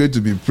church? Who's going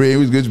to be praying?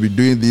 Who's going to be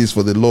doing this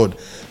for the Lord?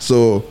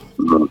 So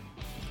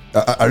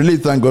I really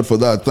thank God for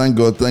that. Thank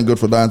God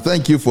for that. And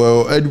thank you for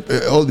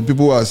all the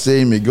people who are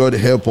saying, may God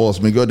help us.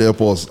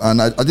 And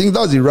I think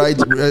that's the right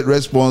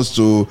response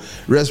to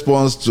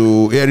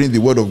hearing the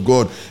word of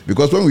God.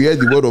 Because when we hear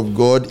the word of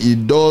God,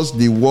 it does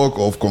the work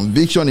of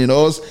conviction in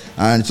us.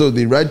 And so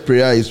the right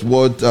prayer is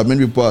what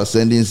many people are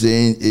sending,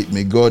 saying,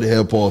 may God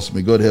help us.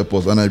 And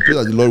I pray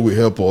that the Lord will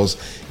help us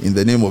in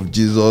the name of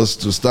Jesus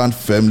to stand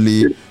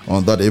firmly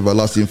on that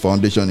everlasting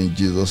foundation in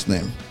Jesus'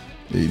 name.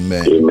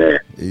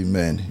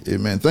 Amen.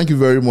 Thank you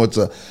very much.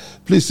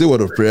 Please say a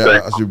word of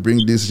prayer as we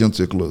bring this session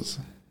to a close.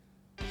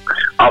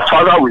 Our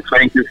Father, we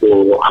thank you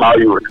for how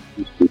you are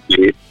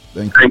today.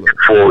 Thank you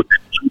for the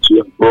truth you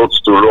have brought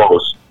to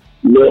us.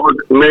 Lord,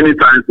 many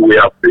times we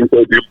have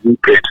painted you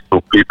wicked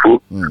to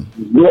people,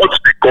 not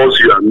because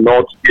you are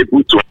not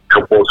able to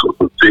help us or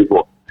to save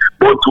us,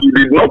 but we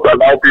did not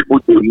allow people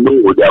to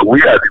know that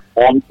we are the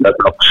ones that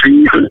are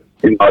free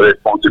in our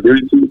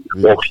responsibility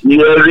of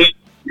hearing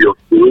your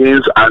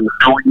things and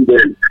doing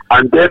them,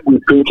 and then we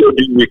painted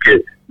you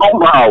wicked.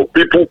 Somehow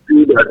people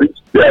feel that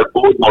their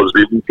God must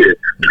be wicked.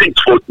 Please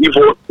forgive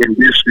us in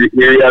these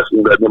areas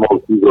in the name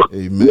of Jesus.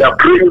 Amen. We are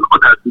praying,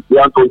 Lord, that you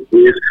grant us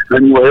grace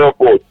and you will help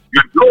us.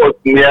 You draw us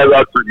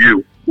nearer to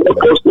you. Help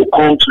us to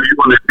come to you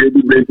on a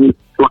daily basis,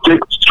 to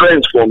take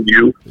strength from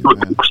you, to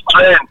take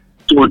strength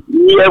to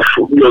hear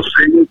from your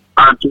sayings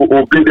and to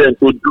obey them,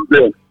 to do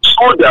them,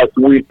 so that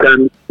we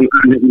can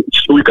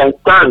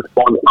stand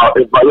on our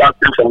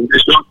everlasting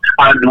foundation,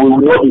 and we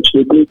will not be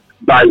shaken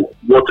by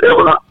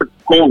whatever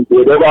comes,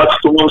 whatever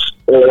storms,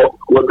 or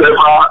whatever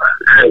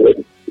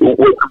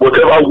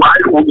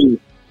wild wind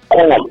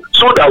come,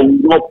 so that we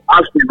will not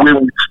pass away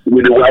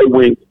with the wild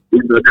wind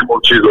in the name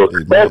of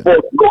Jesus. Therefore,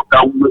 know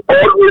that we will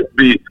always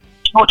be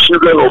true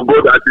children of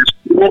God that is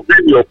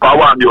proving your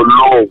power and your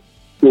love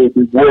to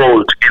the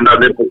world in the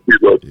name of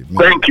Jesus. Amen.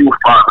 Thank you,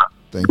 Father.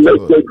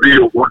 Blessed be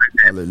your holy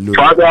name.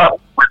 Father,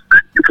 we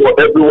thank you for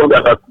everyone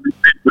that has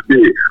listened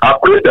today. I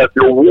pray that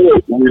your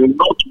word will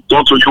not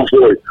return to your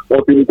voice,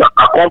 but it can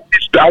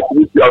accomplish that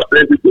which you have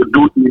sent it to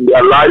do in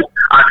their life,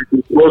 and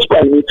it will prosper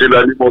in the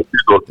name of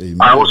Jesus.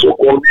 I also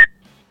commit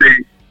the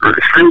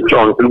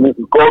restrictions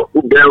in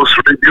Gospel Bells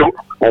Radio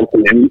unto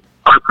you.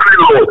 I pray,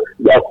 Lord,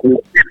 that we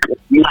keep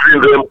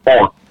moving them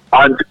on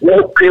and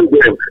helping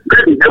them.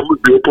 Let the heavens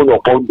be open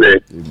upon them.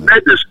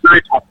 Let the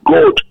Spirit of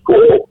God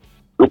go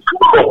to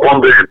fall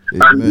upon them.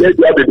 And let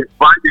there be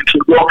divine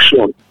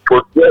introduction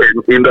for them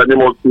in the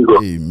name of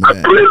Jesus. I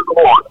pray,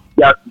 Lord,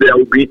 that there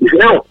will be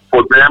help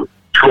for them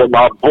from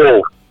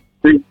above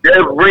in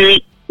every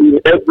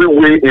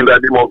way in the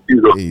name of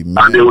Jesus.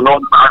 And they will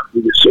not lack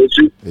the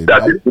resources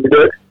that is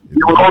needed.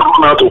 You will not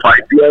run out of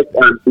ideas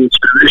and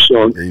inspiration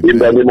nation in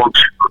the name of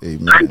Jesus.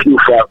 Amen. Thank you,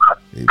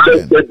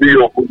 Father. Blessed be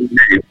your holy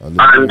name.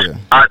 Hallelujah.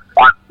 And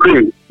I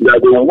pray that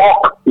the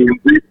work in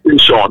this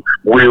nation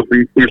will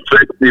be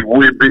effective,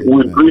 will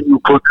bring you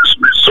produce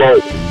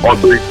result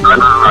unto eternal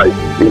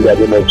life in the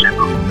name of Jesus.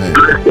 Amen.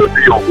 Blessed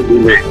be your holy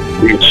name.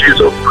 In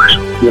Jesus'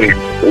 precious name,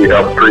 we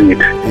have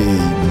prayed.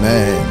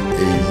 Amen.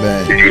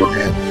 Amen.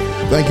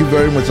 Amen. Thank you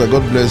very much.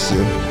 God bless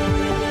you.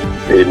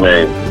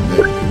 Amen.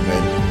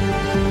 Amen.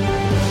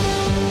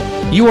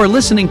 You are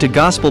listening to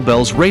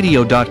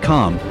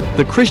GospelBellsRadio.com,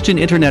 the Christian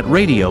internet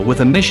radio with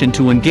a mission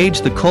to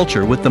engage the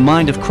culture with the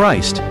mind of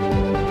Christ.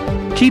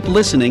 Keep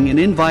listening and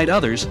invite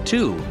others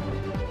too.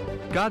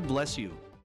 God bless you.